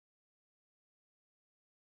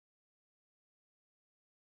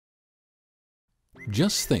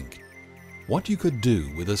Just think what you could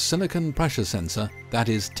do with a silicon pressure sensor that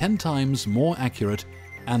is 10 times more accurate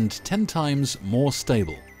and 10 times more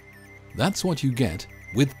stable. That's what you get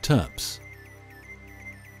with TERPS.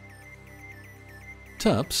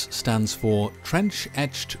 TERPS stands for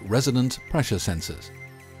Trench-Etched Resonant Pressure Sensors,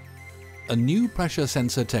 a new pressure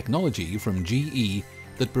sensor technology from GE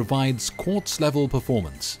that provides quartz-level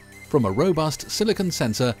performance from a robust silicon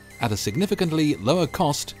sensor at a significantly lower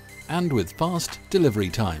cost and with fast delivery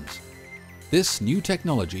times. This new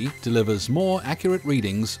technology delivers more accurate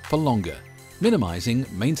readings for longer, minimizing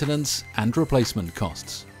maintenance and replacement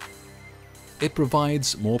costs. It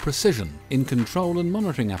provides more precision in control and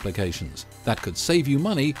monitoring applications that could save you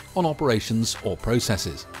money on operations or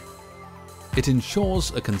processes. It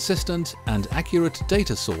ensures a consistent and accurate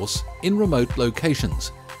data source in remote locations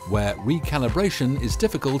where recalibration is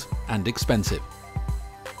difficult and expensive.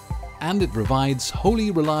 And it provides wholly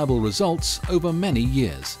reliable results over many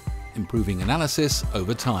years, improving analysis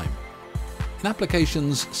over time. In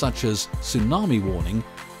applications such as tsunami warning,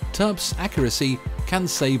 TERPS accuracy can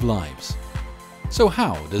save lives. So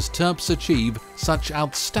how does TERPS achieve such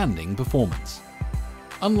outstanding performance?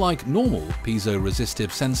 Unlike normal piezo-resistive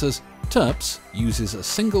sensors, TERPS uses a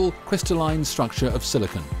single crystalline structure of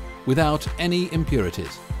silicon without any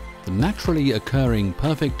impurities. The naturally occurring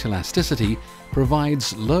perfect elasticity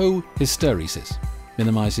provides low hysteresis,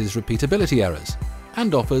 minimizes repeatability errors,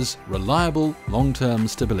 and offers reliable long-term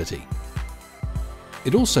stability.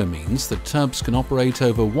 It also means that TERPS can operate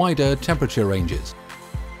over wider temperature ranges.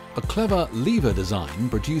 A clever lever design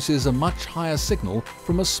produces a much higher signal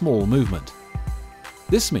from a small movement.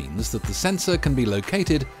 This means that the sensor can be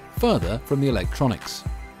located further from the electronics.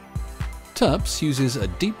 TERPS uses a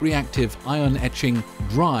deep reactive ion etching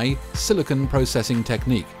dry silicon processing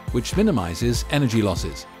technique which minimizes energy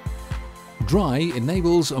losses. Dry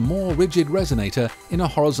enables a more rigid resonator in a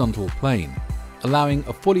horizontal plane, allowing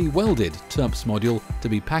a fully welded TERPS module to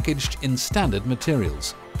be packaged in standard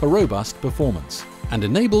materials for robust performance, and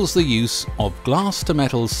enables the use of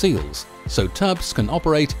glass-to-metal seals so TERPS can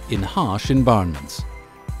operate in harsh environments.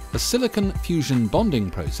 A silicon fusion bonding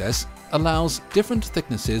process allows different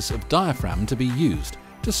thicknesses of diaphragm to be used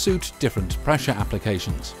to suit different pressure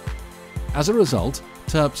applications. As a result,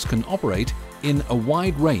 TERPS can operate in a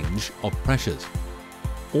wide range of pressures.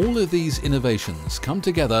 All of these innovations come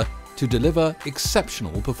together to deliver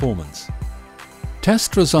exceptional performance.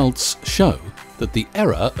 Test results show that the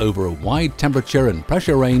error over a wide temperature and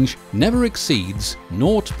pressure range never exceeds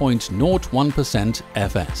 0.01%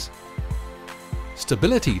 Fs.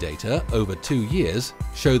 Stability data over 2 years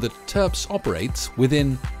show that TERPS operates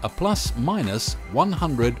within a ±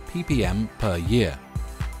 100 ppm per year.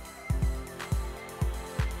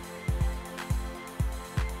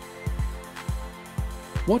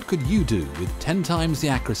 What could you do with 10 times the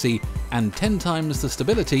accuracy and 10 times the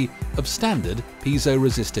stability of standard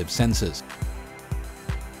piezo-resistive sensors?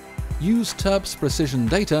 Use TERPS precision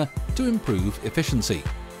data to improve efficiency.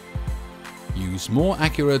 Use more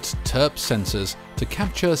accurate TERPS sensors to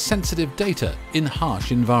capture sensitive data in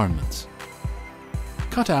harsh environments.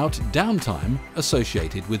 Cut out downtime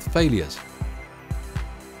associated with failures.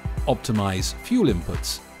 Optimize fuel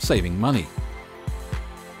inputs, saving money.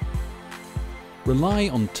 Rely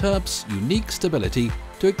on TERPS' unique stability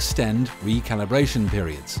to extend recalibration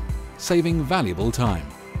periods, saving valuable time.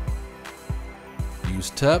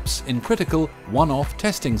 Use TERPS in critical one-off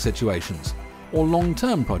testing situations or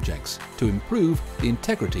long-term projects to improve the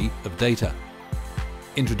integrity of data.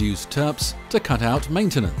 Introduce TERPS to cut out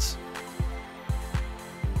maintenance.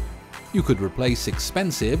 You could replace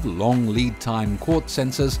expensive, long lead time quartz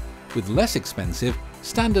sensors with less expensive,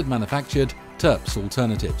 standard manufactured TERPS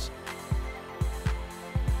alternatives.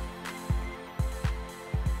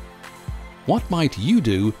 What might you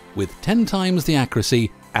do with 10 times the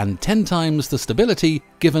accuracy and 10 times the stability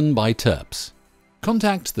given by TERPS?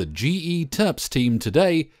 Contact the GE TERPS team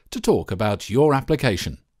today to talk about your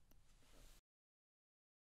application.